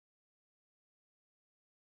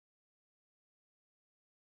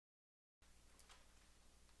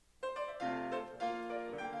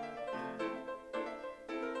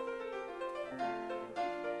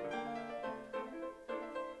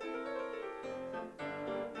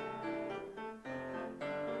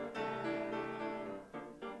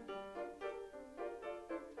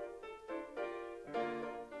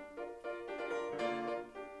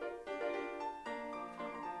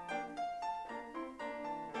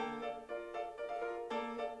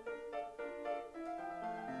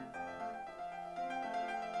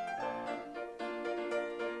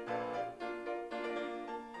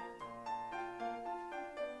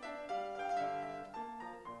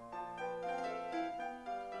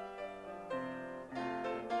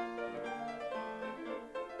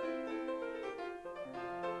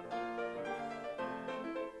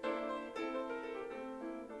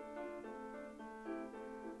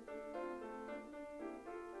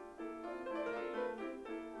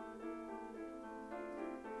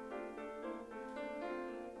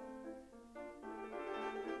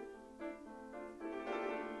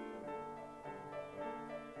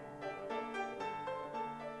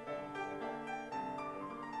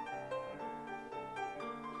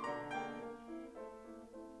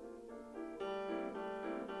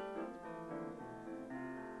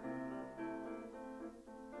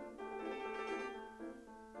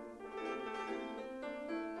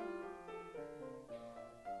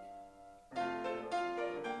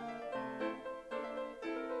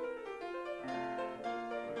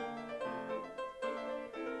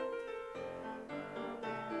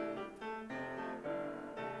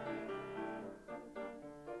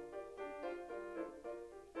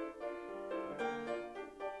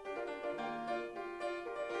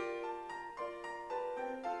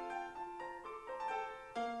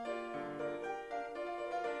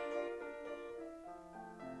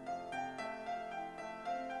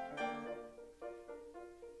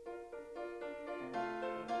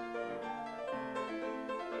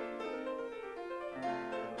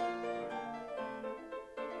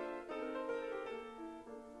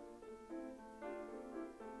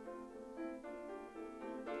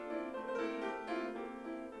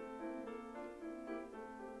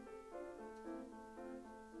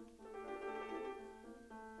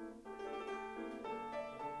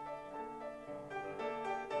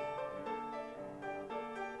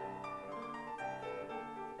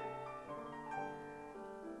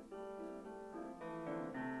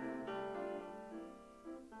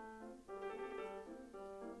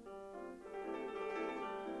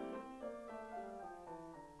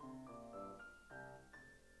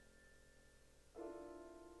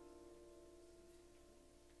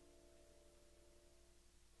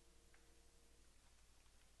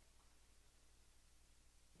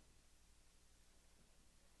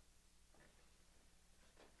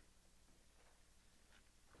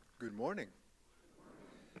Good morning,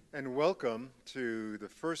 and welcome to the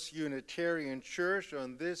First Unitarian Church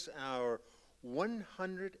on this, our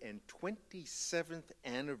 127th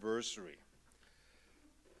anniversary.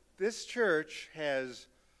 This church has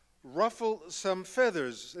ruffled some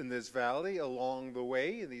feathers in this valley along the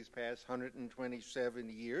way in these past 127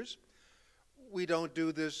 years. We don't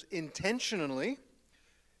do this intentionally.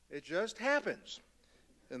 It just happens.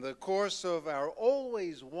 In the course of our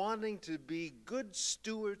always wanting to be good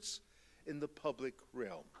stewards in the public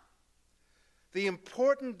realm. The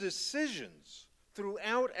important decisions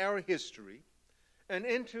throughout our history and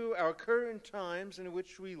into our current times in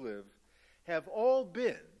which we live have all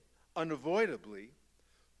been, unavoidably,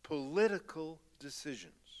 political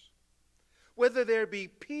decisions. Whether there be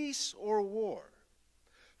peace or war,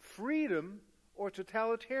 freedom or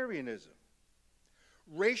totalitarianism,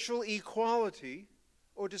 racial equality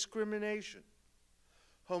or discrimination,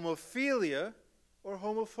 homophilia or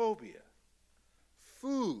homophobia,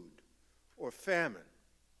 food or famine.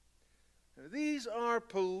 Now, these are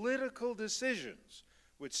political decisions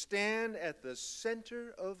which stand at the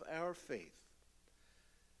center of our faith.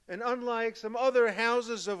 And unlike some other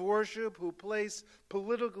houses of worship who place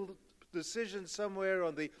political decisions somewhere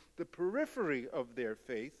on the periphery of their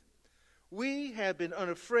faith, we have been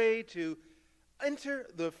unafraid to enter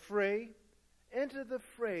the fray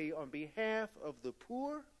on behalf of the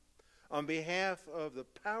poor, on behalf of the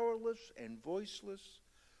powerless and voiceless,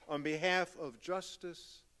 on behalf of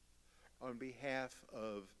justice, on behalf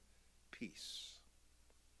of peace.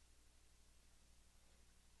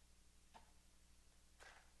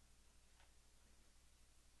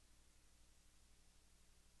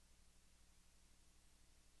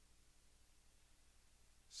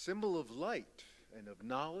 Symbol of light and of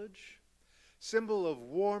knowledge, symbol of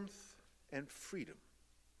warmth and freedom.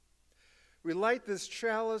 We light this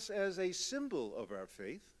chalice as a symbol of our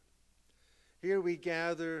faith. Here we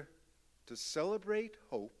gather to celebrate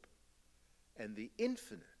hope and the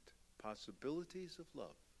infinite possibilities of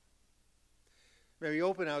love. May we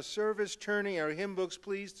open our service, turning our hymn books,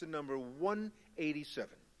 please, to number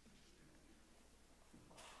 187.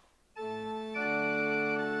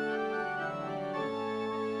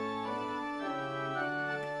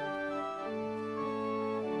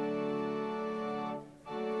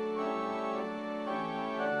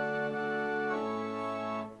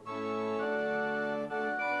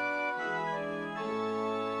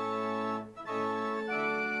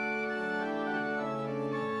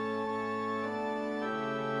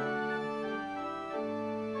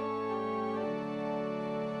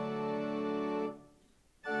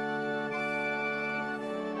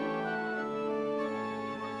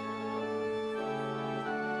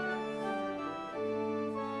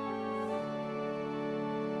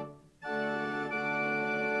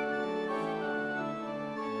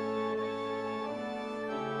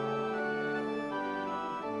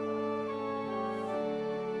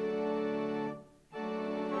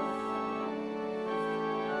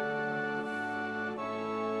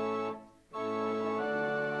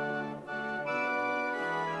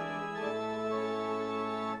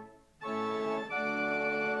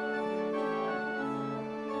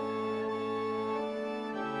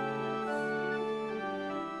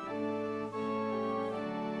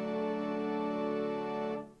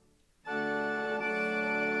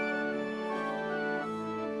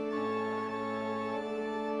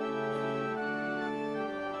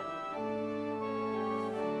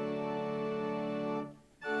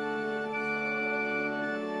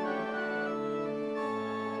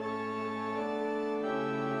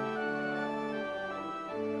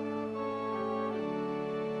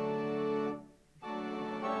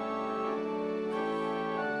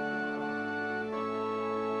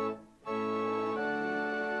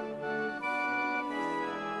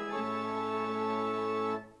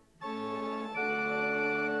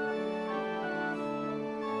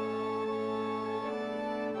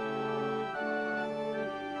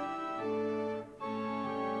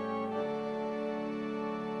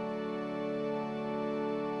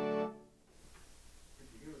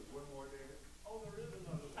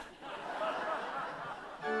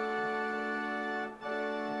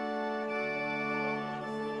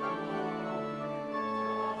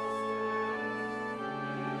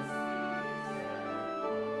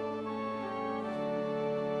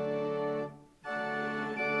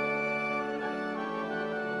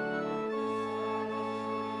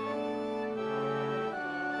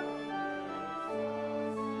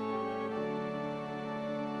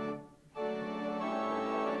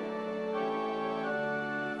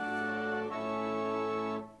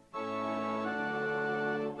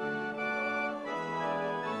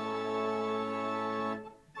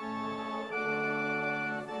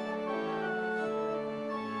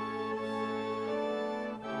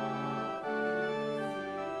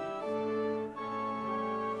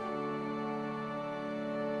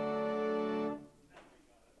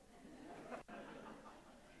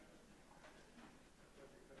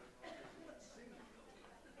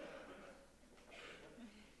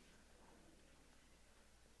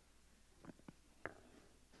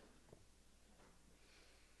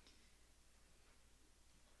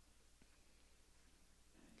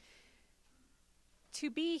 To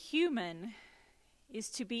be human is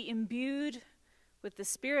to be imbued with the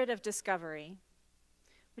spirit of discovery,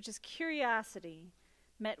 which is curiosity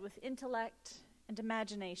met with intellect and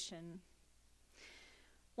imagination.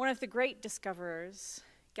 One of the great discoverers,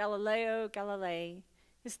 Galileo Galilei,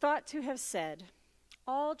 is thought to have said,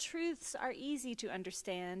 "All truths are easy to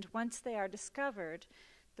understand once they are discovered.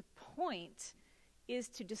 The point is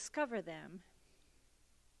to discover them."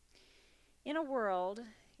 In a world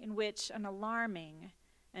in which an alarming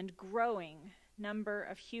and growing number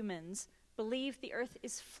of humans believe the earth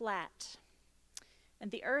is flat, and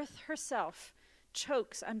the earth herself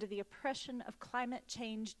chokes under the oppression of climate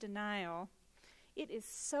change denial, it is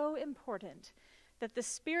so important that the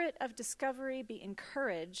spirit of discovery be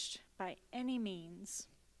encouraged by any means.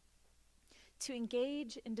 To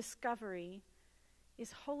engage in discovery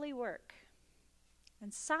is holy work,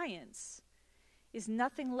 and science is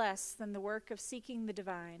nothing less than the work of seeking the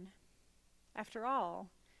divine. After all,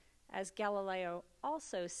 as Galileo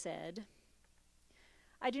also said,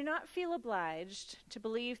 "I do not feel obliged to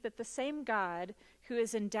believe that the same God who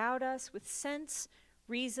has endowed us with sense,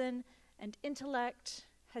 reason, and intellect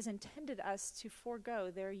has intended us to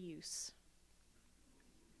forego their use."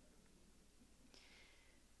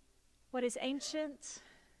 What is ancient,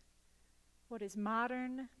 what is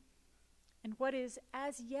modern, and what is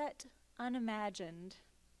as yet unimagined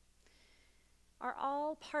are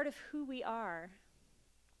all part of who we are.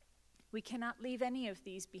 We cannot leave any of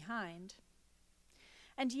these behind.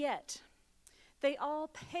 And yet, they all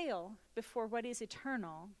pale before what is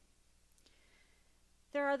eternal.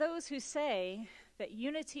 There are those who say that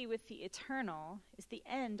unity with the eternal is the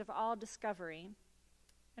end of all discovery,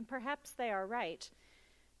 and perhaps they are right,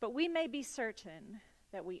 but we may be certain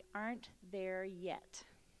that we aren't there yet.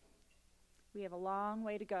 We have a long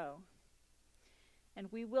way to go,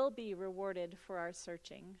 and we will be rewarded for our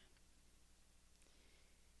searching.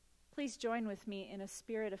 Please join with me in a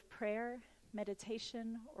spirit of prayer,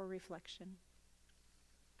 meditation, or reflection.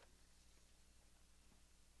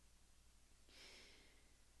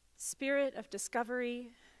 Spirit of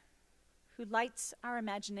discovery, who lights our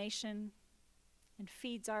imagination and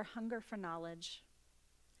feeds our hunger for knowledge,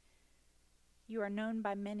 you are known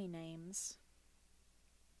by many names.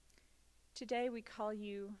 Today we call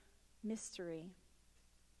you Mystery.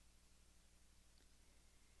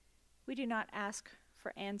 We do not ask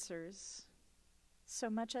for answers so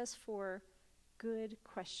much as for good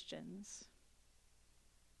questions.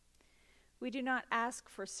 We do not ask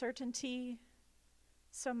for certainty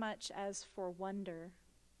so much as for wonder.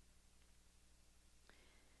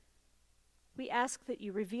 We ask that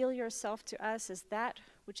you reveal yourself to us as that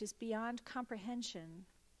which is beyond comprehension,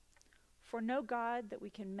 for no God that we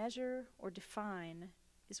can measure or define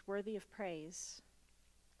is worthy of praise.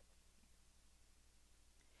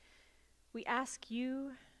 We ask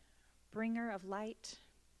you, bringer of light,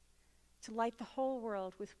 to light the whole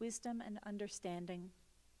world with wisdom and understanding.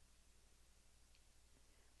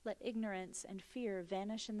 Let ignorance and fear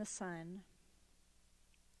vanish in the sun.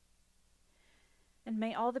 And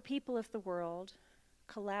may all the people of the world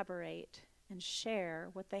collaborate and share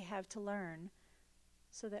what they have to learn,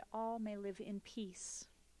 so that all may live in peace.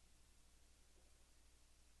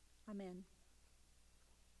 Amen.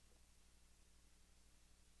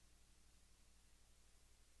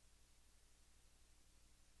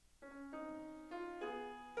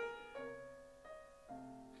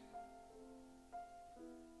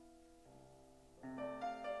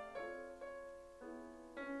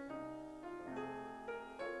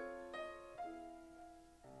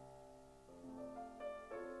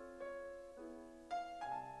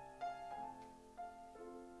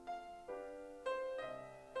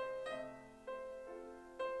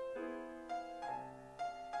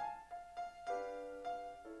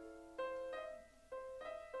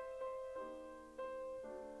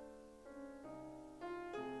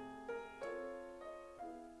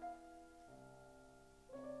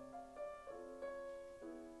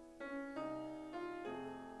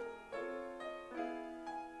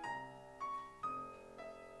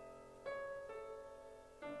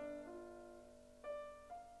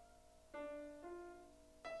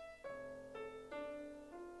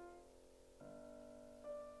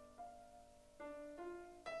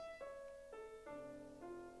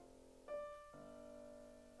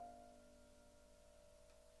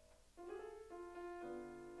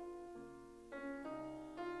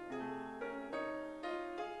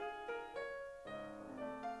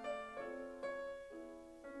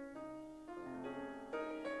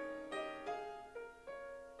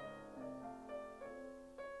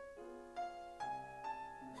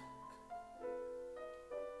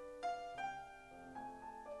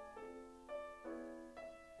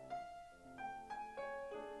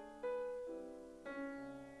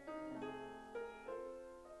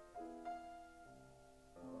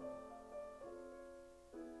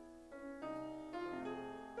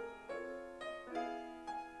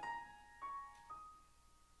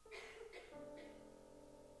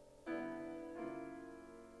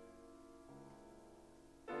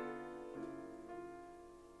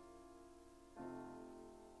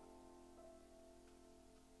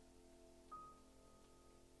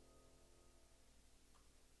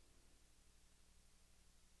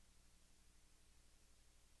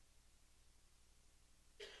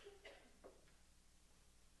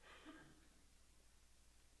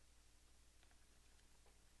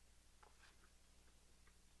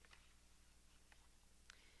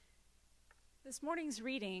 This morning's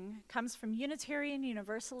reading comes from Unitarian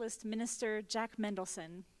Universalist minister Jack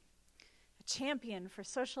Mendelson, a champion for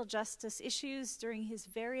social justice issues during his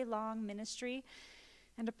very long ministry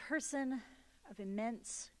and a person of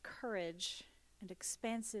immense courage and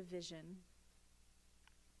expansive vision.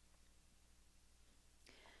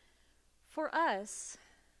 For us,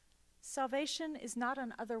 salvation is not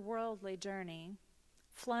an otherworldly journey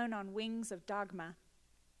flown on wings of dogma.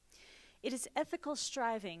 It is ethical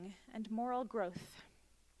striving and moral growth,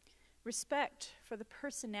 respect for the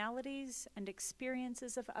personalities and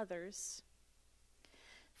experiences of others,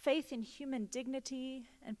 faith in human dignity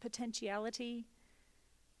and potentiality,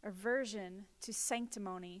 aversion to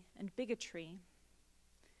sanctimony and bigotry,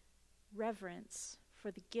 reverence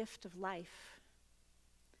for the gift of life,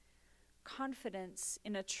 confidence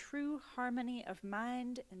in a true harmony of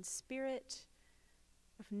mind and spirit,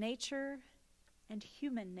 of nature and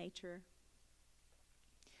human nature,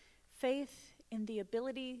 faith in the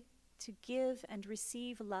ability to give and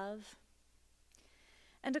receive love,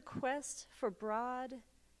 and a quest for broad,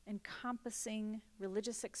 encompassing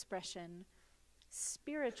religious expression,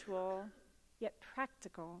 spiritual yet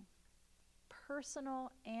practical,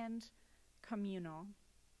 personal and communal.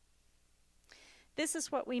 This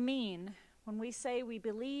is what we mean when we say we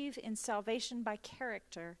believe in salvation by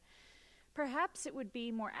character. Perhaps it would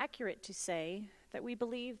be more accurate to say that we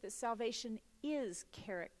believe that salvation is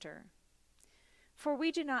character. For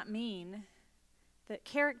we do not mean that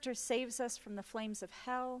character saves us from the flames of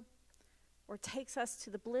hell or takes us to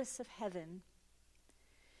the bliss of heaven.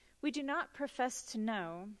 We do not profess to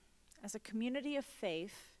know, as a community of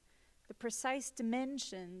faith, the precise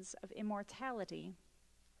dimensions of immortality,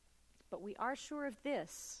 but we are sure of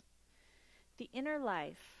this: the inner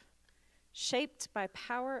life, shaped by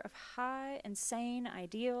power of high and sane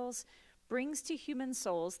ideals, brings to human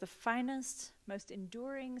souls the finest, most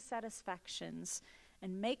enduring satisfactions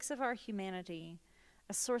and makes of our humanity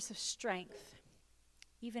a source of strength,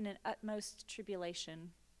 even in utmost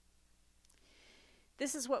tribulation.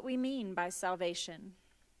 This is what we mean by salvation,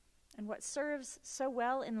 and what serves so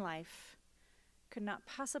well in life could not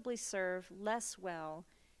possibly serve less well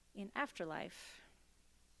in afterlife.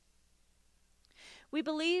 We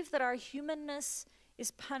believe that our humanness is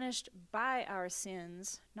punished by our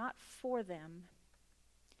sins, not for them,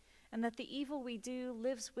 and that the evil we do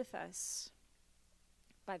lives with us.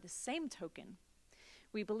 By the same token,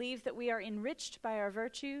 we believe that we are enriched by our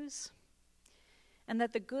virtues, and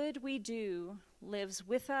that the good we do lives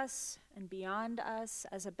with us and beyond us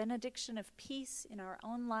as a benediction of peace in our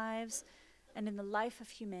own lives and in the life of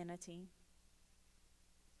humanity.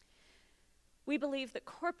 We believe that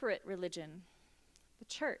corporate religion, the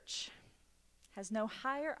church, has no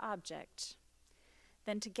higher object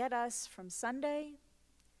than to get us from Sunday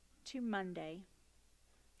to Monday,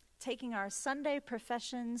 taking our Sunday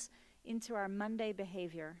professions into our Monday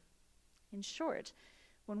behavior. In short,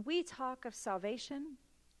 when we talk of salvation,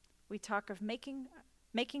 we talk of making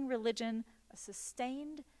religion a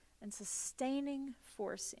sustained and sustaining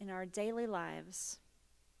force in our daily lives.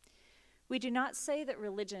 We do not say that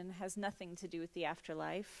religion has nothing to do with the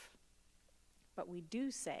afterlife, but we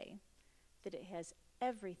do say that it has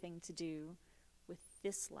everything to do with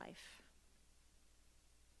this life.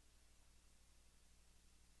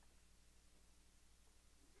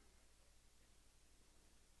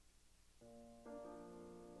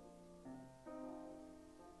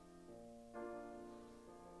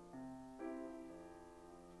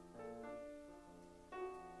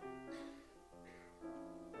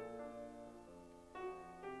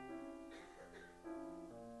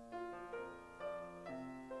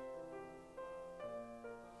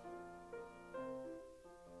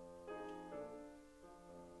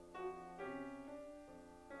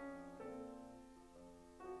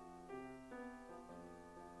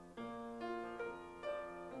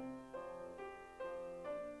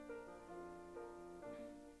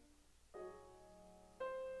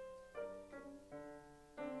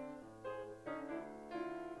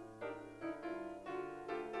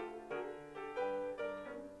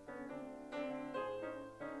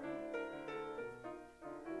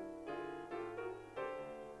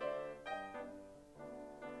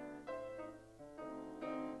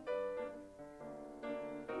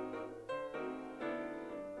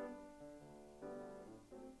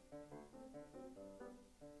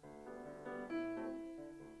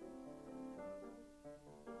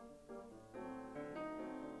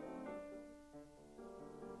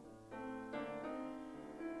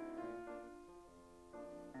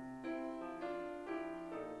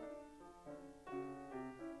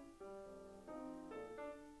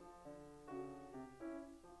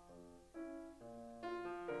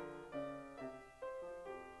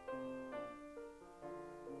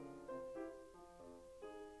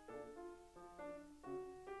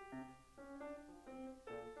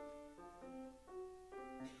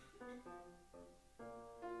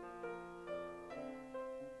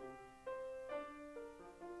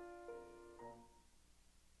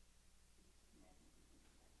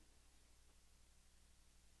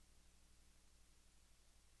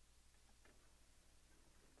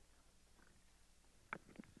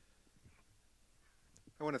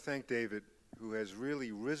 I want to thank David, who has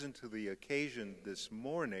really risen to the occasion this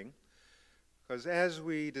morning, because as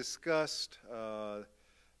we discussed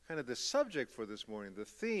kind of the subject for this morning, the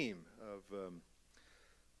theme of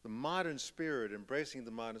the modern spirit, embracing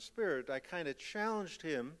the modern spirit, I kind of challenged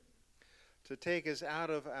him to take us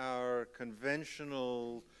out of our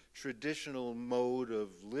conventional, traditional mode of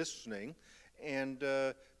listening and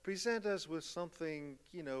present us with something,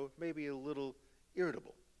 maybe a little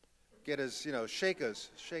irritable. Get us, shake us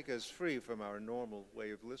free from our normal way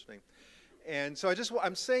of listening. And so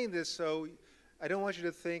I'm saying this so I don't want you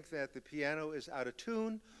to think that the piano is out of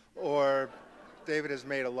tune or David has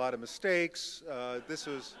made a lot of mistakes. This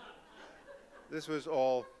was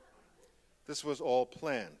all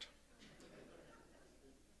planned.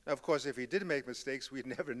 Now, of course, if he did make mistakes, we'd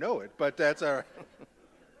never know it, but that's not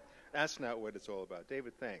what it's all about.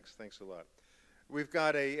 David, thanks a lot. We've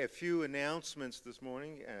got a few announcements this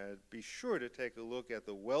morning. Be sure to take a look at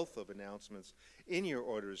the wealth of announcements in your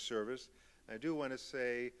order of service. I do want to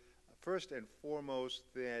say, first and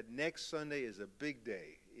foremost, that next Sunday is a big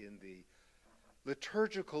day in the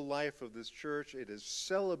liturgical life of this church. It is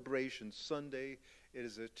Celebration Sunday. It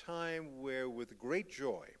is a time where, with great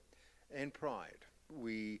joy and pride,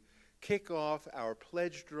 we kick off our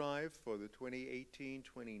pledge drive for the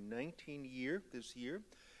 2018-2019 year, this year.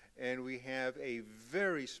 And we have a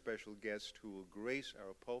very special guest who will grace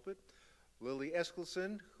our pulpit, Lily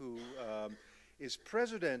Eskelson, who is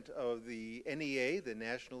president of the NEA, the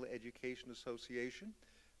National Education Association.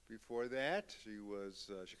 Before that, she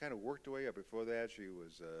kind of worked her way up. Before that, she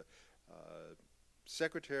was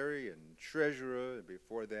secretary and treasurer. And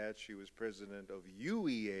before that, she was president of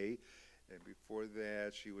UEA. And before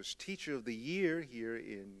that, she was Teacher of the Year here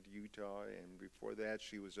in Utah. And before that,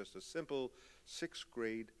 she was just a simple sixth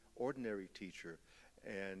grade ordinary teacher.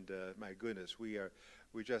 And my goodness, we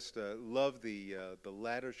just love the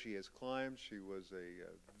ladder she has climbed. She was a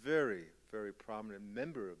very, very prominent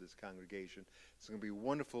member of this congregation. It's going to be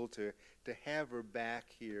wonderful to have her back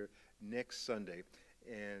here next Sunday.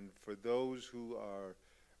 And for those who are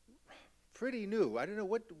pretty new, I don't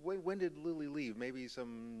know, when did Lily leave? Maybe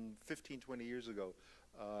some 15, 20 years ago.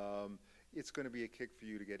 It's going to be a kick for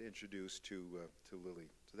you to get introduced to Lily.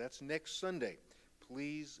 So that's next Sunday.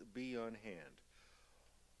 Please be on hand.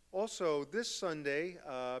 Also, this Sunday,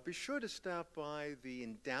 be sure to stop by the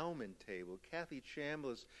endowment table. Kathy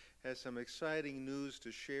Chambliss has some exciting news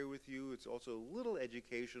to share with you. It's also a little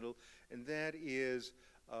educational, and that is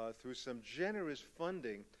through some generous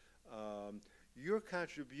funding, your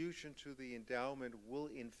contribution to the endowment will,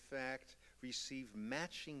 in fact, receive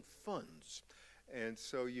matching funds. And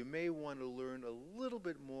so you may want to learn a little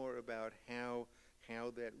bit more about how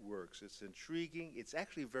that works. It's intriguing. It's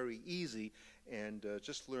actually very easy, and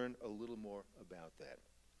just learn a little more about that.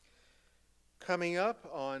 Coming up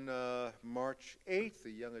on March 8th,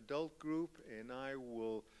 the young adult group and I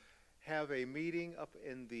will have a meeting up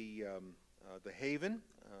in the Haven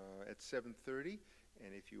at 7:30.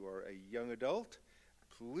 And if you are a young adult,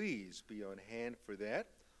 please be on hand for that.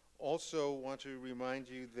 Also want to remind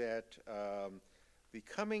you that the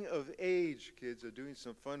Coming of Age kids are doing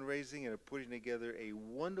some fundraising and are putting together a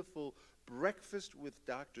wonderful breakfast with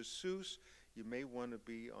Dr. Seuss. You may want to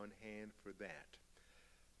be on hand for that.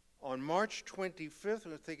 On March 25th,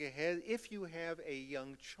 we'll think ahead, if you have a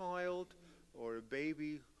young child or a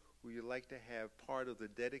baby who you'd like to have part of the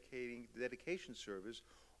dedication service,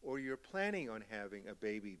 or you're planning on having a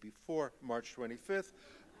baby before March 25th,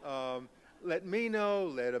 let me know,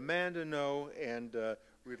 let Amanda know, and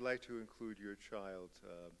we'd like to include your child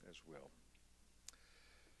as well.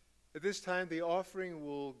 At this time, the offering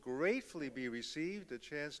will gratefully be received, a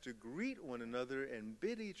chance to greet one another and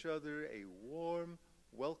bid each other a warm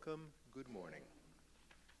welcome good morning.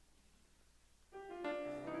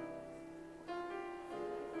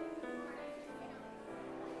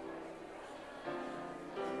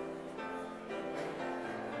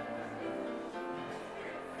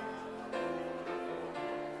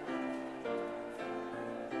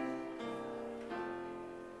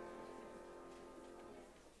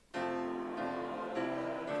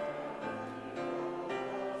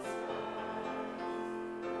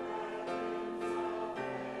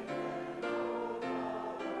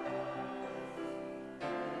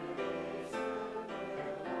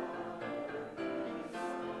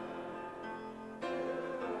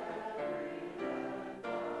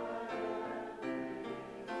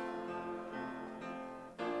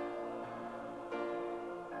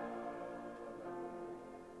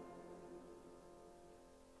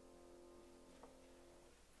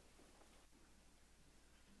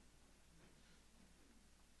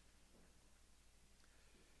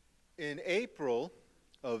 In April,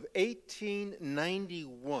 of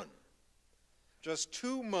 1891, just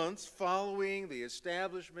 2 months following the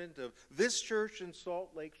establishment of this church in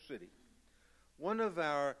Salt Lake City, one of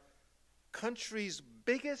our country's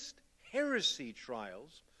biggest heresy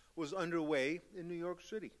trials was underway in New York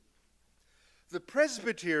City. The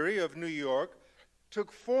Presbytery of New York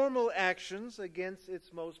took formal actions against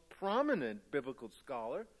its most prominent biblical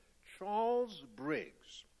scholar, Charles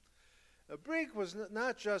Briggs. Now, Briggs was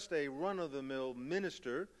not just a run-of-the-mill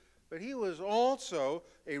minister, but he was also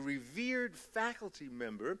a revered faculty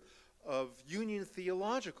member of Union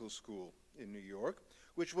Theological School in New York,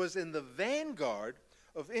 which was in the vanguard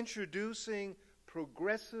of introducing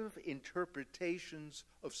progressive interpretations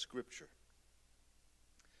of Scripture.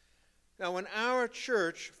 Now, when our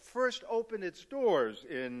church first opened its doors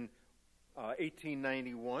in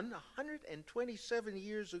 1891, 127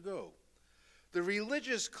 years ago, the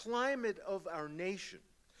religious climate of our nation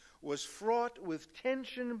was fraught with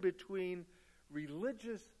tension between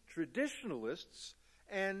religious traditionalists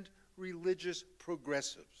and religious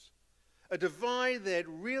progressives, a divide that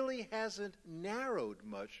really hasn't narrowed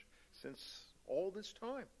much since all this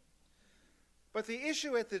time. But the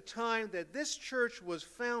issue at the time that this church was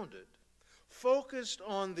founded focused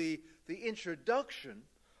on the introduction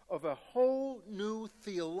of a whole new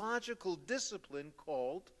theological discipline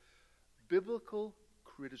called biblical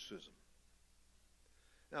criticism.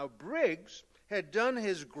 Now, Briggs had done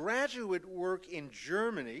his graduate work in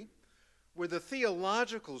Germany, where the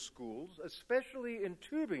theological schools, especially in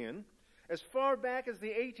Tübingen, as far back as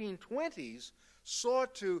the 1820s,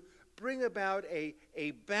 sought to bring about a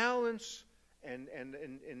balance and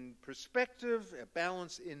in perspective, a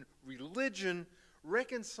balance in religion,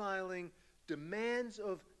 reconciling demands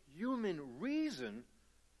of human reason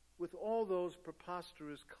with all those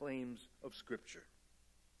preposterous claims of Scripture.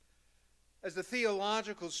 As a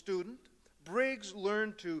theological student, Briggs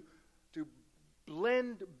learned to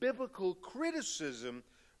blend biblical criticism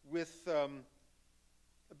with a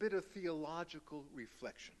bit of theological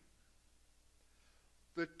reflection.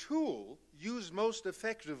 The tool used most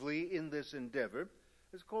effectively in this endeavor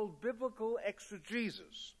is called biblical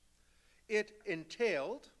exegesis. It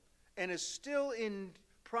entailed, and is still in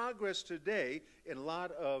progress today in a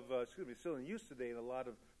lot of, still in use today in a lot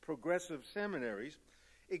of progressive seminaries,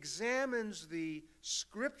 examines the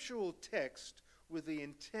scriptural text with the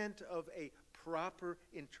intent of a proper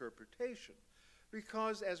interpretation.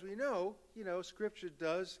 Because, as we know, Scripture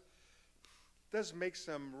does make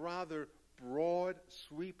some rather broad,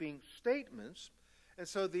 sweeping statements. And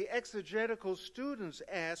so the exegetical students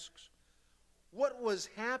asks, what was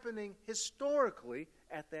happening historically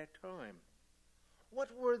at that time? What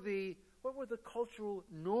were the cultural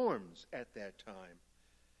norms at that time?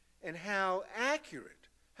 And how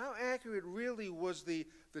accurate really was the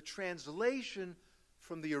translation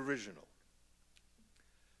from the original?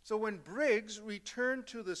 So when Briggs returned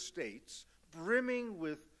to the States, brimming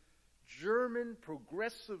with German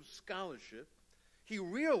progressive scholarship, he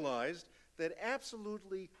realized that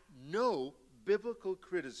absolutely no biblical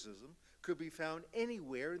criticism could be found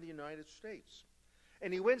anywhere in the United States.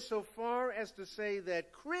 And he went so far as to say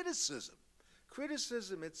that criticism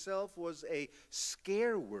itself was a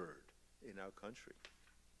scare word in our country.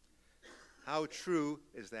 How true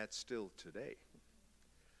is that still today?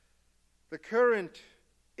 The current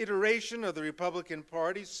iteration of the Republican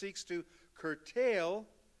Party seeks to curtail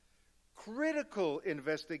critical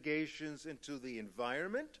investigations into the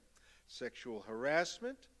environment, sexual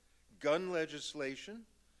harassment, gun legislation,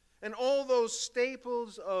 and all those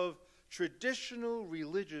staples of traditional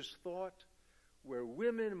religious thought where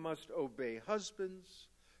women must obey husbands,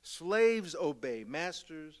 slaves obey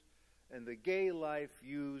masters, and the gay life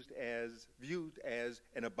viewed as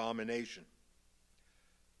an abomination.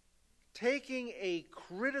 Taking a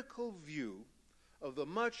critical view of the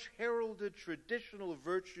much heralded traditional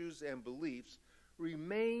virtues and beliefs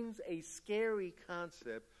remains a scary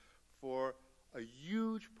concept for a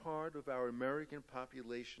huge part of our American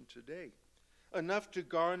population today, enough to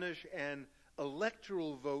garnish an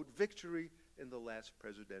electoral vote victory in the last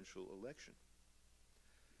presidential election.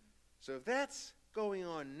 So if that's going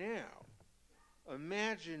on now,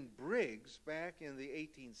 imagine Briggs back in the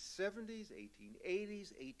 1870s,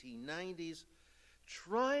 1880s, 1890s,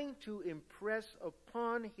 trying to impress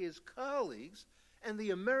upon his colleagues and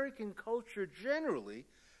the American culture generally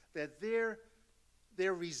that their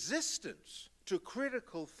resistance to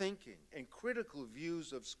critical thinking and critical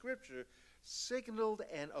views of Scripture signaled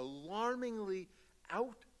an alarmingly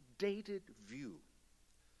outdated view.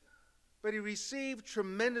 But he received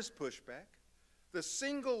tremendous pushback. The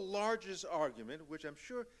single largest argument, which I'm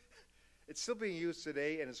sure it's still being used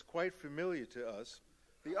today and is quite familiar to us,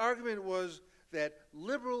 The argument was that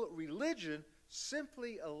liberal religion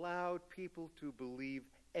simply allowed people to believe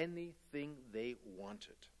anything they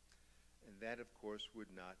wanted. And that, of course, would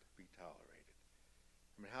not be tolerated.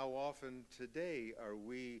 I mean, how often today are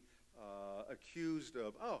we accused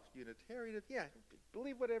of, oh, Unitarian, yeah,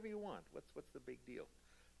 believe whatever you want. What's the big deal?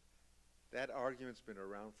 That argument's been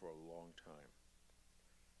around for a long time.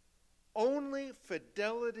 Only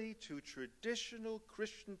fidelity to traditional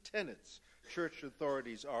Christian tenets, church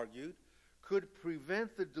authorities argued, could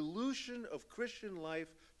prevent the dilution of Christian life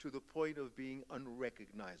to the point of being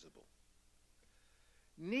unrecognizable.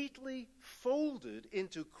 Neatly folded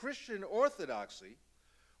into Christian orthodoxy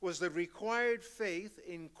was the required faith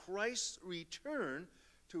in Christ's return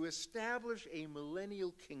to establish a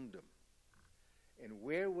millennial kingdom. And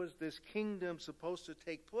where was this kingdom supposed to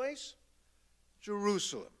take place?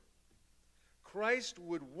 Jerusalem. Christ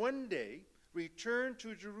would one day return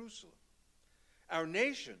to Jerusalem. Our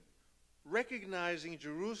nation, recognizing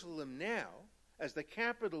Jerusalem now as the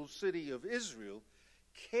capital city of Israel,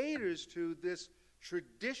 caters to this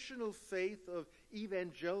traditional faith of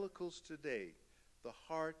evangelicals today, the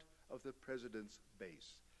heart of the president's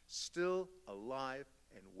base, still alive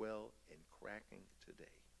and well and cracking today.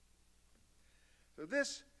 So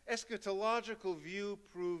this eschatological view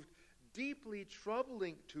proved deeply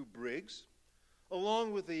troubling to Briggs,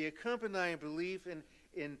 along with the accompanying belief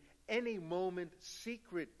in any moment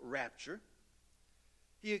secret rapture.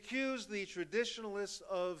 He accused the traditionalists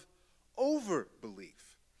of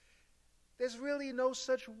overbelief. There's really no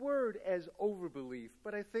such word as overbelief,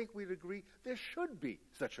 but I think we'd agree there should be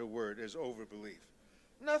such a word as overbelief.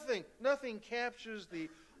 Nothing captures the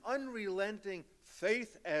unrelenting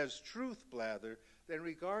faith as truth blather than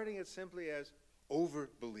regarding it simply as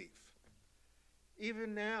overbelief.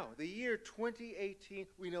 Even now, the year 2018,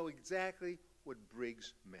 we know exactly what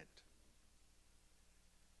Briggs meant.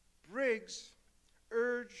 Briggs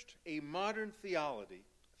urged a modern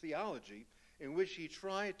theology in which he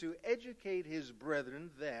tried to educate his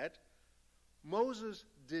brethren that Moses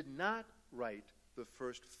did not write the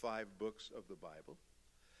first 5 books of the Bible.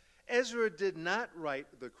 Ezra did not write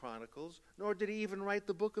the Chronicles, nor did he even write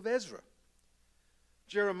the book of Ezra.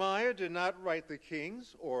 Jeremiah did not write the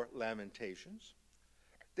Kings or Lamentations.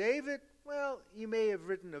 David, well, he may have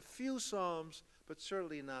written a few Psalms, but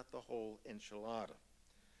certainly not the whole enchilada.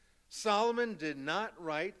 Solomon did not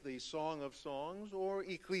write the Song of Songs or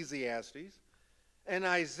Ecclesiastes, and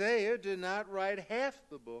Isaiah did not write half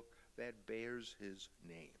the book that bears his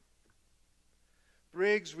name.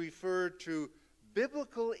 Briggs referred to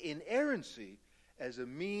biblical inerrancy as a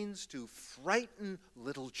means to frighten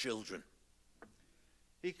little children.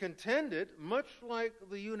 He contended, much like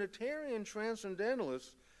the Unitarian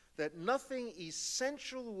Transcendentalists, that nothing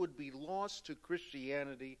essential would be lost to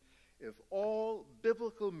Christianity if all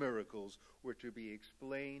biblical miracles were to be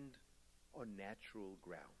explained on natural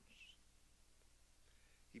grounds.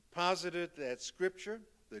 He posited that Scripture,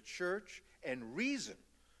 the Church, and reason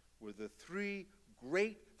were the 3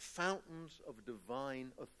 great fountains of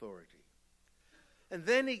divine authority. And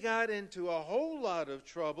then he got into a whole lot of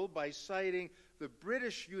trouble by citing the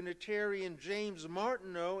British Unitarian James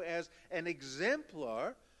Martineau as an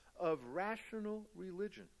exemplar of rational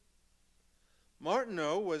religion.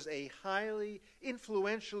 Martineau was a highly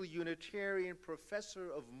influential Unitarian professor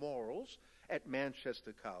of morals at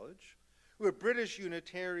Manchester College, where British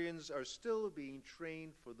Unitarians are still being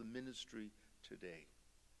trained for the ministry today.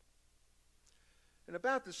 And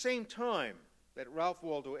about the same time that Ralph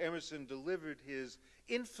Waldo Emerson delivered his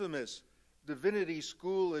infamous Divinity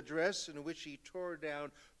School address, in which he tore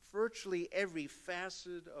down virtually every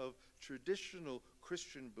facet of traditional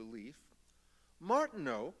Christian belief,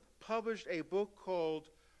 Martineau published a book called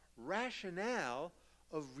Rationale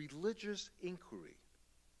of Religious Inquiry.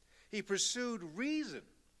 He pursued reason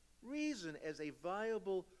as a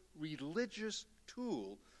viable religious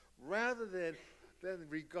tool rather than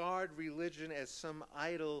regard religion as some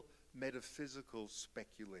idle metaphysical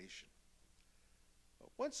speculation.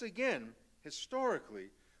 Once again, historically,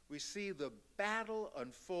 we see the battle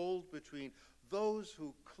unfold between those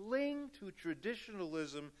who cling to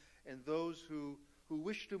traditionalism and those who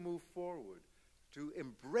wish to move forward, to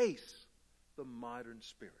embrace the modern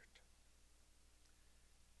spirit.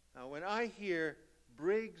 Now, when I hear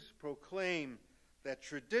Briggs proclaim that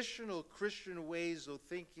traditional Christian ways of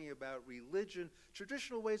thinking about religion,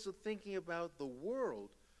 traditional ways of thinking about the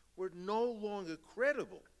world, were no longer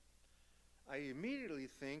credible, I immediately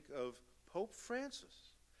think of Pope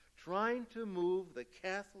Francis trying to move the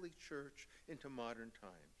Catholic Church into modern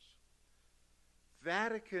times.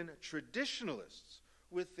 Vatican traditionalists,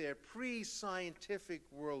 with their pre-scientific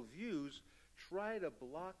worldviews, try to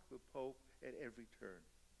block the Pope at every turn.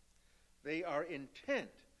 They are intent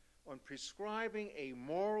on prescribing a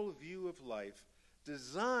moral view of life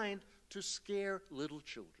designed to scare little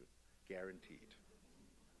children, guaranteed.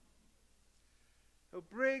 Now,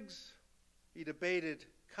 Briggs, he debated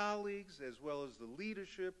colleagues as well as the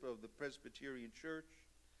leadership of the Presbyterian Church.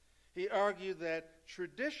 He argued that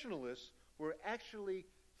traditionalists were actually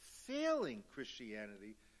failing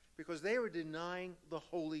Christianity because they were denying the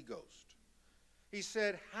Holy Ghost. He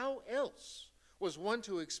said, how else was one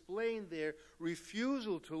to explain their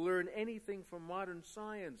refusal to learn anything from modern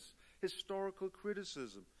science, historical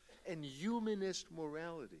criticism, and humanist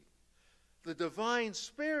morality? The divine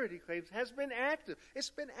spirit, he claims, has been active. It's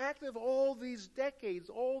been active all these decades,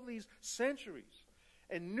 all these centuries.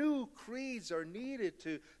 And new creeds are needed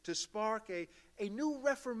to spark a new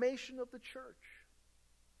reformation of the church.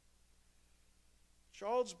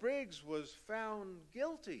 Charles Briggs was found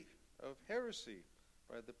guilty of heresy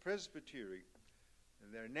by the Presbytery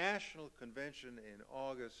in their national convention in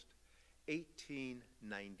August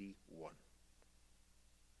 1891.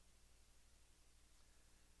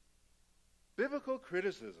 Biblical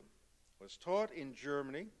criticism was taught in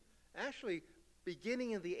Germany, actually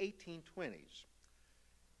beginning in the 1820s,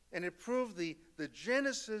 and it proved the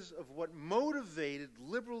genesis of what motivated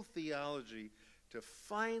liberal theology to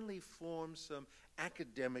finally form some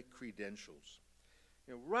academic credentials.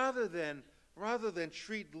 Rather than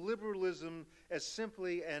treat liberalism as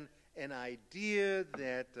simply an idea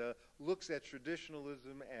that looks at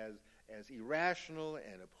traditionalism as irrational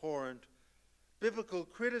and abhorrent, biblical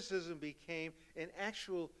criticism became an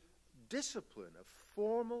actual discipline, a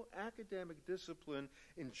formal academic discipline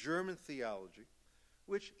in German theology,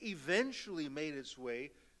 which eventually made its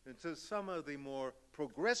way into some of the more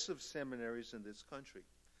progressive seminaries in this country.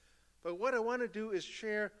 But what I want to do is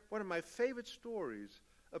share one of my favorite stories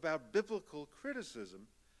about biblical criticism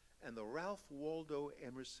and the Ralph Waldo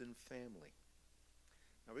Emerson family.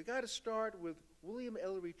 Now, we got to start with William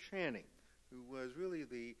Ellery Channing, who was really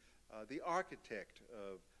the architect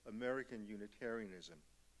of American Unitarianism.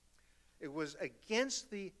 It was against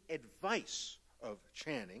the advice of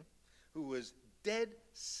Channing, who was dead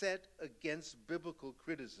set against biblical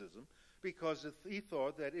criticism because he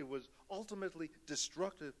thought that it was ultimately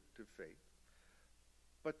destructive to faith.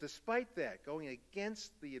 But despite that, going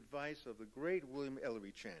against the advice of the great William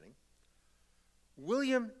Ellery Channing,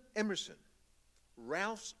 William Emerson,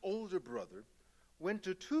 Ralph's older brother, went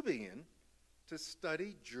to Tübingen to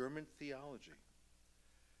study German theology.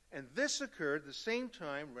 And this occurred the same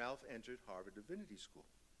time Ralph entered Harvard Divinity School.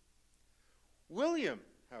 William,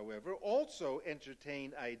 however, also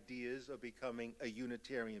entertained ideas of becoming a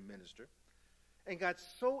Unitarian minister and got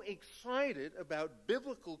so excited about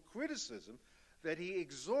biblical criticism that he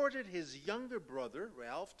exhorted his younger brother,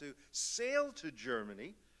 Ralph, to sail to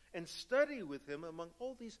Germany and study with him among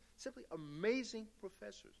all these simply amazing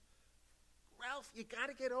professors. Ralph, you got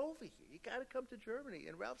to get over here. You got to come to Germany.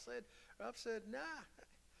 And Ralph said, nah,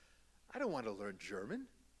 I don't want to learn German.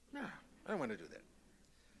 No, I don't want to do that.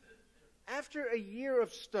 After a year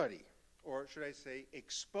of study, or should I say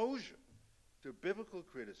exposure to biblical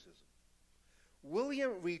criticism,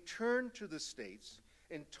 William returned to the States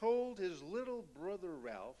and told his little brother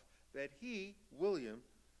Ralph that he, William,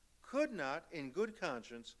 could not, in good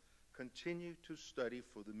conscience, continue to study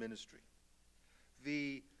for the ministry.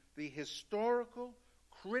 The historical,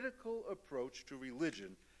 critical approach to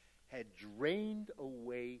religion had drained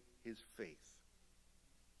away his faith.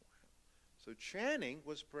 So Channing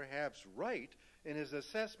was perhaps right in his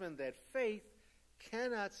assessment that faith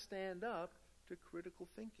cannot stand up to critical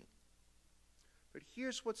thinking. But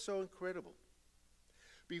here's what's so incredible.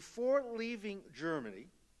 Before leaving Germany,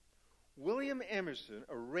 William Emerson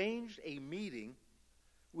arranged a meeting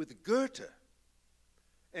with Goethe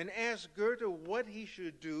and asked Goethe what he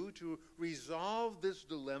should do to resolve this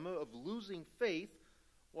dilemma of losing faith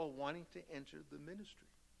while wanting to enter the ministry.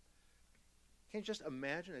 Can you just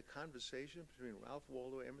imagine a conversation between Ralph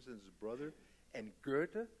Waldo Emerson's brother and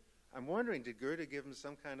Goethe? I'm wondering, did Goethe give him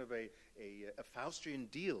some kind of a Faustian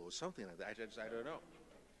deal or something like that? I don't know.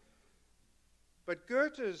 But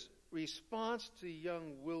Goethe's response to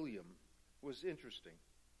young William was interesting.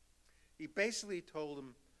 He basically told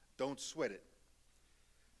him, don't sweat it.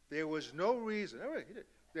 There was no reason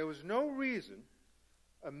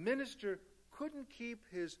a minister couldn't keep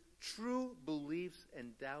his true beliefs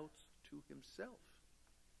and doubts to himself.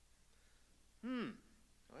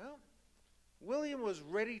 Well, William was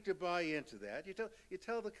ready to buy into that. You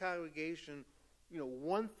tell the congregation,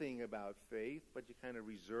 one thing about faith, but you're kind of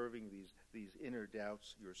reserving these inner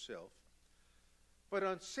doubts yourself. But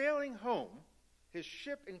on sailing home, his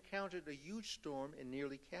ship encountered a huge storm and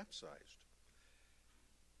nearly capsized.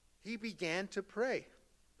 He began to pray.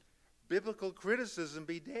 Biblical criticism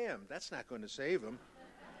be damned. That's not going to save him.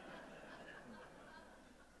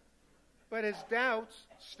 But his doubts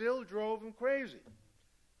still drove him crazy.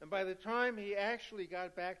 And by the time he actually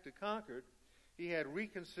got back to Concord, he had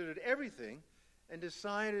reconsidered everything and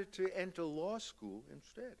decided to enter law school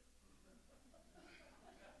instead.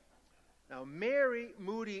 Now, Mary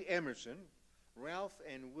Moody Emerson, Ralph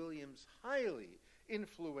and William's highly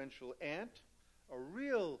influential aunt, a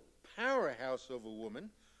real powerhouse of a woman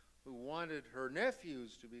who wanted her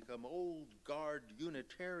nephews to become old guard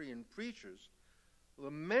Unitarian preachers,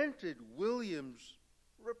 lamented William's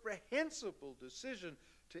reprehensible decision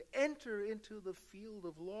to enter into the field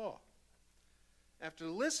of law. After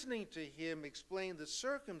listening to him explain the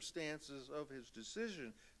circumstances of his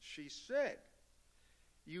decision, she said,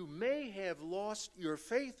 "You may have lost your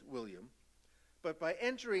faith, William, but by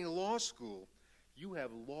entering law school, you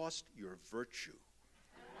have lost your virtue."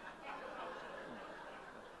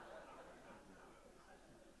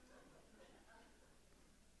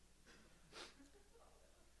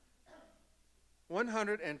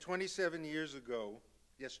 127 years ago,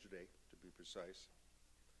 yesterday to be precise,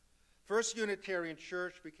 First Unitarian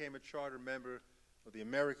Church became a charter member of the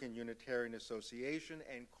American Unitarian Association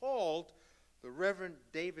and called the Reverend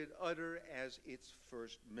David Utter as its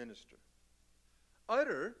first minister.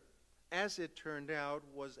 Utter, as it turned out,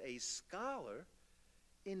 was a scholar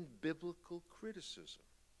in biblical criticism.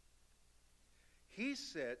 He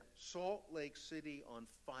set Salt Lake City on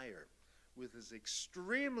fire with his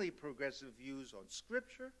extremely progressive views on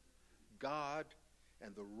Scripture, God,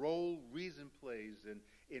 and the role reason plays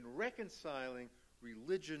in reconciling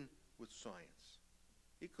religion with science.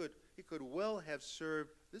 He could well have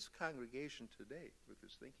served this congregation today with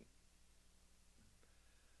his thinking.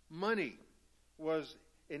 Money was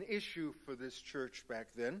an issue for this church back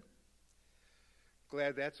then.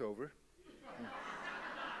 Glad that's over.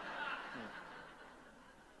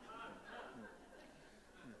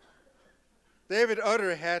 David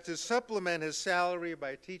Utter had to supplement his salary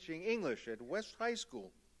by teaching English at West High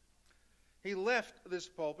School. He left this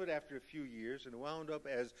pulpit after a few years and wound up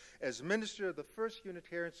as minister of the First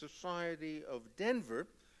Unitarian Society of Denver,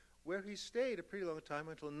 where he stayed a pretty long time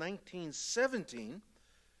until 1917,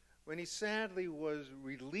 when he sadly was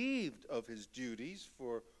relieved of his duties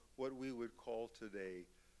for what we would call today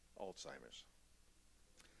Alzheimer's.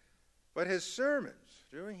 But his sermons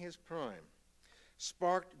during his prime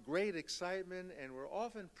sparked great excitement and were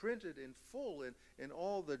often printed in full in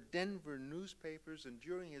all the Denver newspapers, and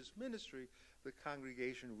during his ministry, the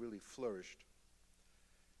congregation really flourished.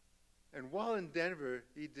 And while in Denver,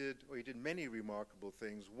 he did many remarkable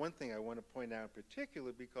things. One thing I want to point out in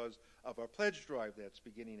particular, because of our pledge drive that's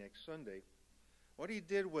beginning next Sunday, what he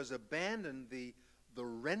did was abandon the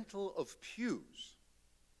rental of pews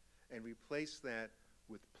and replace that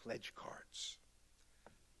with pledge cards.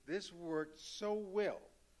 This worked so well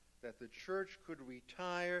that the church could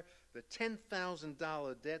retire the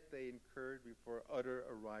 $10,000 debt they incurred before Utter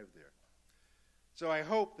arrived there. So I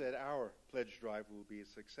hope that our pledge drive will be as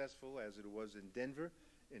successful as it was in Denver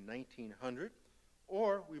in 1900,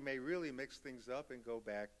 or we may really mix things up and go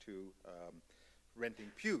back to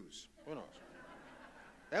renting pews. Who knows?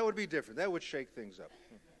 That would be different. That would shake things up.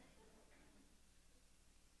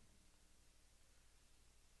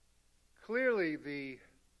 Clearly, the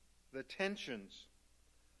tensions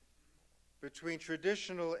between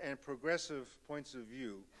traditional and progressive points of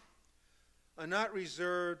view are not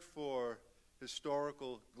reserved for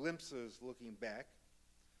historical glimpses looking back.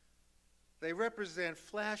 They represent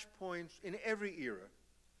flashpoints in every era,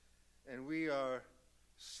 and we are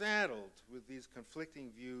saddled with these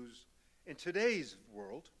conflicting views in today's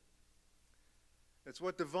world. It's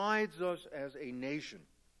what divides us as a nation.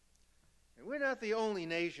 And we're not the only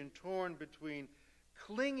nation torn between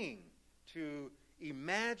clinging to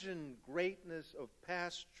imagined greatness of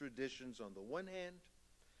past traditions on the one hand,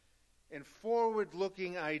 and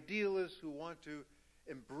forward-looking idealists who want to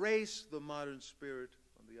embrace the modern spirit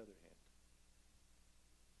on the other hand.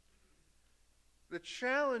 The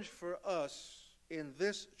challenge for us in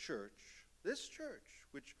this church,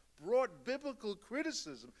 which brought biblical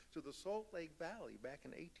criticism to the Salt Lake Valley back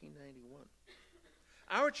in 1891,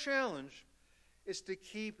 our challenge is to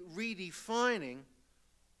keep redefining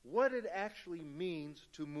what it actually means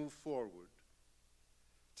to move forward,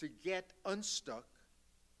 to get unstuck,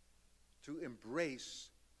 to embrace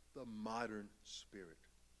the modern spirit.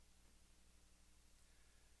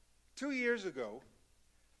 2 years ago,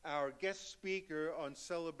 our guest speaker on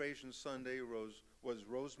Celebration Sunday was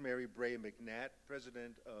Rosemary Bray McNatt,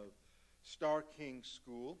 president of Starr King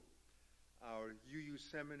School, our UU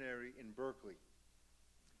seminary in Berkeley.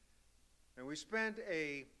 And we spent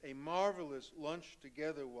a marvelous lunch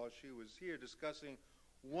together while she was here discussing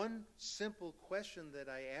one simple question that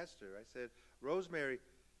I asked her. I said, Rosemary,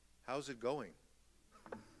 how's it going?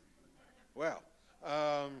 Well,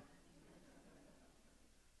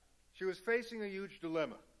 she was facing a huge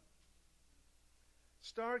dilemma.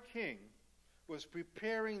 Starr King was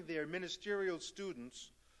preparing their ministerial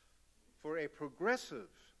students for a progressive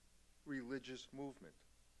religious movement.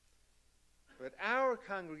 But our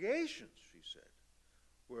congregations, she said,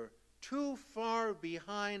 were too far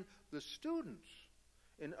behind the students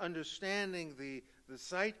in understanding the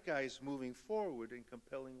zeitgeist moving forward in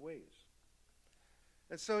compelling ways.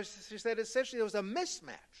 And so she said essentially there was a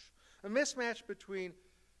mismatch between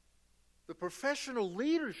the professional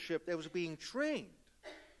leadership that was being trained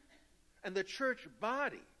and the church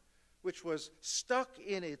body, which was stuck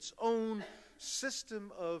in its own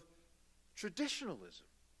system of traditionalism,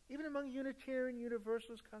 even among Unitarian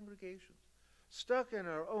Universalist congregations, stuck in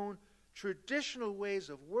our own traditional ways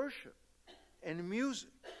of worship and music,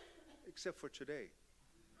 except for today,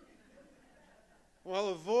 while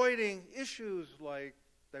avoiding issues like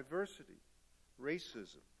diversity,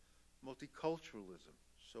 racism, multiculturalism,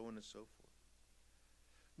 so on and so forth.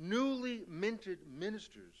 Newly minted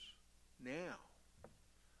ministers now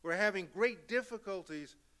were having great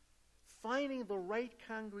difficulties finding the right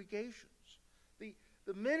congregations.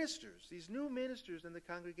 The ministers, these new ministers in the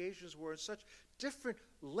congregations were in such different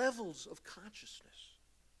levels of consciousness.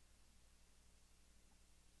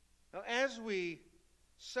 Now, as we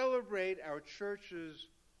celebrate our church's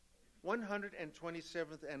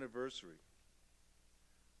 127th anniversary,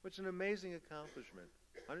 which is an amazing accomplishment,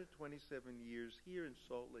 127 years here in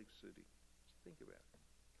Salt Lake City. Just think about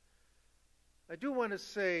it. I do want to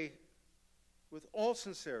say with all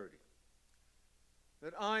sincerity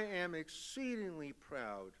that I am exceedingly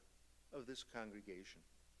proud of this congregation.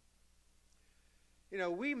 You know,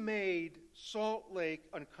 we made Salt Lake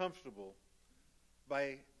uncomfortable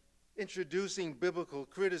by introducing biblical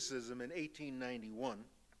criticism in 1891.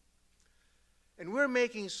 And we're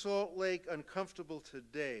making Salt Lake uncomfortable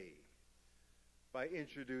today by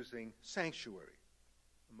introducing sanctuary,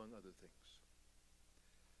 among other things.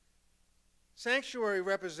 Sanctuary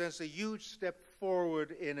represents a huge step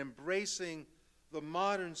forward in embracing the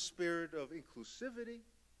modern spirit of inclusivity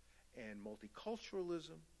and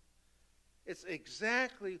multiculturalism. It's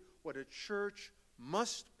exactly what a church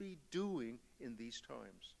must be doing in these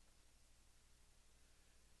times.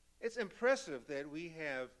 It's impressive that we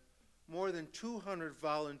have more than 200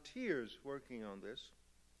 volunteers working on this.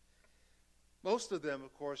 Most of them,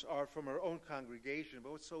 of course, are from our own congregation,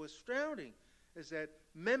 but what's so astounding is that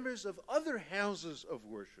members of other houses of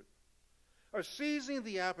worship are seizing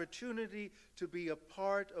the opportunity to be a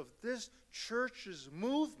part of this church's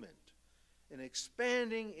movement in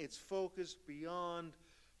expanding its focus beyond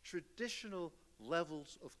traditional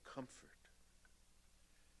levels of comfort.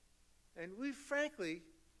 And we, frankly,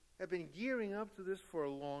 have been gearing up to this for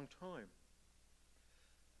a long time.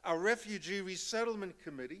 Our Refugee Resettlement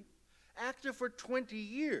Committee, active for 20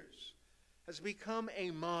 years, has become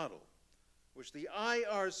a model which the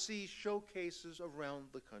IRC showcases around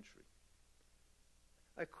the country.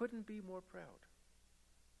 I couldn't be more proud.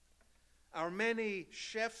 Our many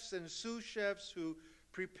chefs and sous chefs who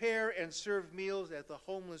prepare and serve meals at the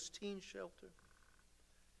homeless teen shelter,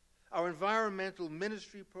 our environmental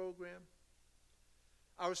ministry program,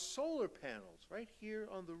 our solar panels right here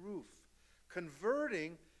on the roof,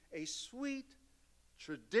 converting a sweet,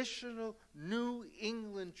 traditional New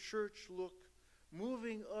England church look,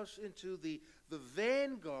 moving us into the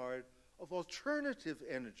vanguard of alternative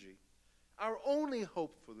energy, our only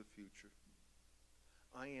hope for the future.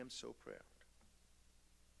 I am so proud.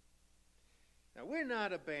 Now, we're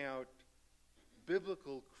not about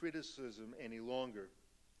biblical criticism any longer,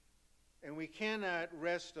 and we cannot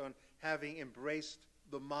rest on having embraced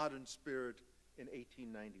the modern spirit in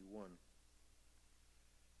 1891.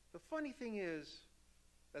 The funny thing is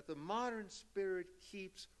that the modern spirit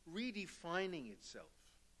keeps redefining itself,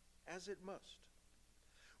 as it must.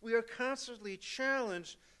 We are constantly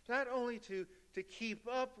challenged not only to keep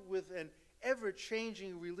up with an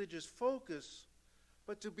ever-changing religious focus,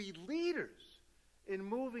 but to be leaders in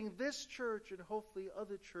moving this church and hopefully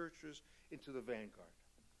other churches into the vanguard.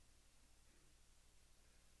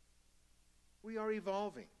 We are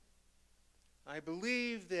evolving. I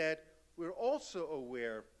believe that we're also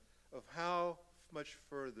aware of how much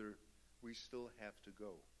further we still have to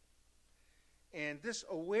go. And this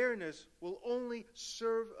awareness will only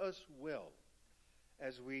serve us well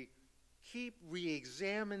as we keep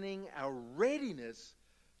re-examining our readiness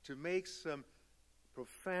to make some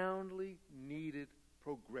profoundly needed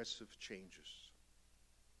progressive changes.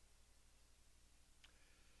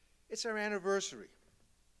 It's our anniversary,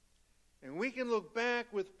 and we can look back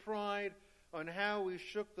with pride on how we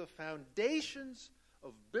shook the foundations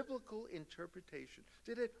of biblical interpretation.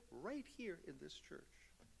 Did it right here in this church.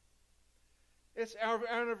 It's our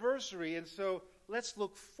anniversary, and so let's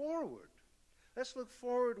look forward. Let's look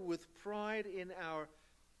forward with pride in our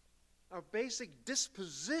basic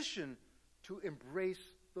disposition to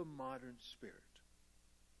embrace the modern spirit.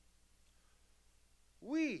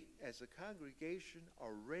 We, as a congregation,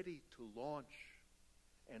 are ready to launch,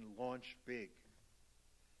 and launch big.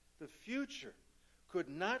 The future could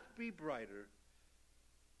not be brighter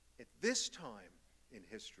at this time in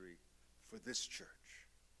history for this church.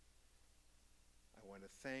 I want to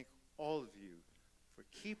thank all of you for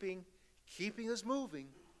keeping us moving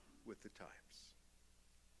with the times.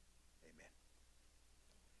 Amen.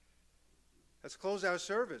 Let's close our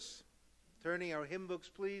service. Turning our hymn books,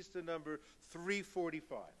 please, to number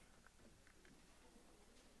 345.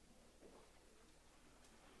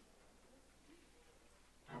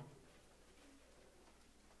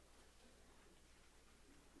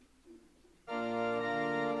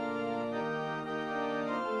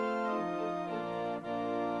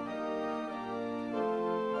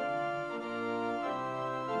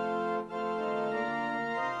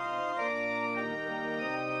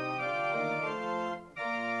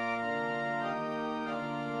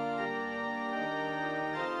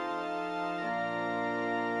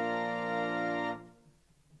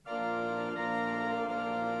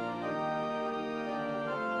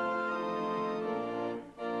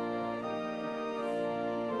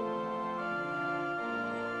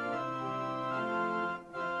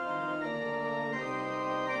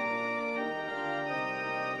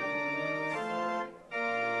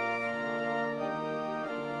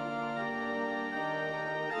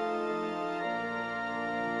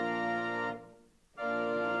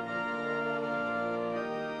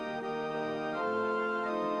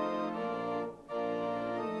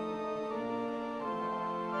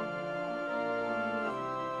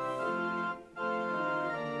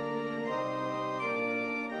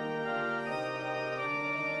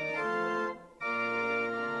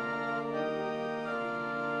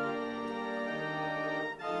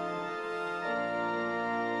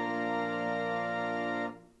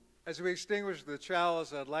 As we extinguish the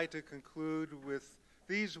chalice, I'd like to conclude with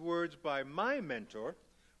these words by my mentor,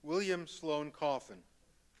 William Sloane Coffin.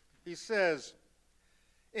 He says,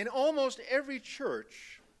 "In almost every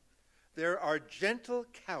church, there are gentle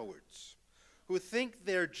cowards who think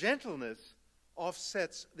their gentleness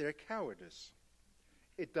offsets their cowardice.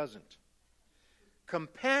 It doesn't.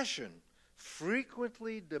 Compassion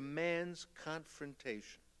frequently demands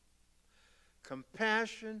confrontation.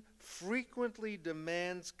 Compassion frequently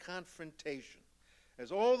demands confrontation,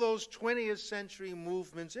 as all those 20th century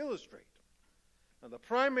movements illustrate. Now, the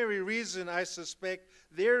primary reason I suspect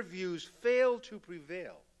their views fail to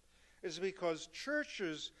prevail is because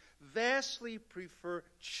churches vastly prefer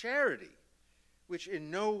charity, which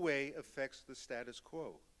in no way affects the status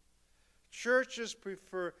quo. Churches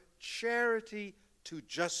prefer charity to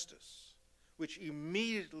justice, which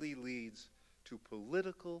immediately leads to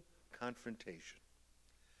political confrontation.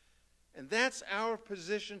 And that's our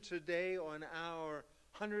position today on our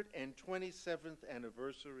 127th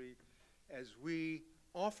anniversary as we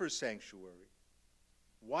offer sanctuary.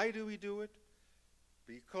 Why do we do it?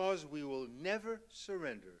 Because we will never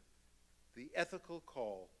surrender the ethical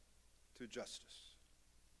call to justice.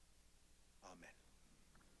 Amen.